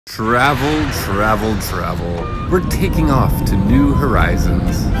Travel, travel, travel. We're taking off to new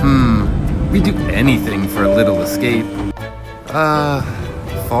horizons. We'd do anything for a little escape.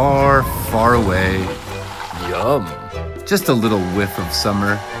 Far, far away. Yum. Just a little whiff of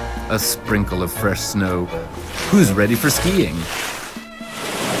summer, a sprinkle of fresh snow. Who's ready for skiing?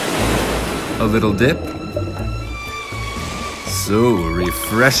 A little dip? So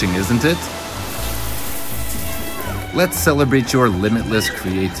refreshing, isn't it? Let's celebrate your limitless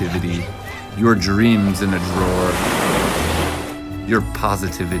creativity, your dreams in a drawer, your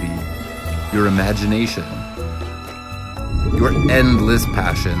positivity, your imagination, your endless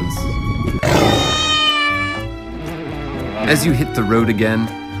passions. As you hit the road again,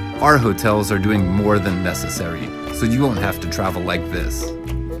 our hotels are doing more than necessary, so you won't have to travel like this.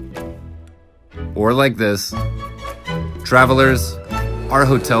 Or like this. Travelers, our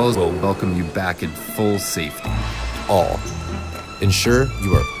hotels will welcome you back in full safety. All. Ensure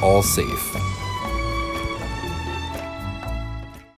you are all safe.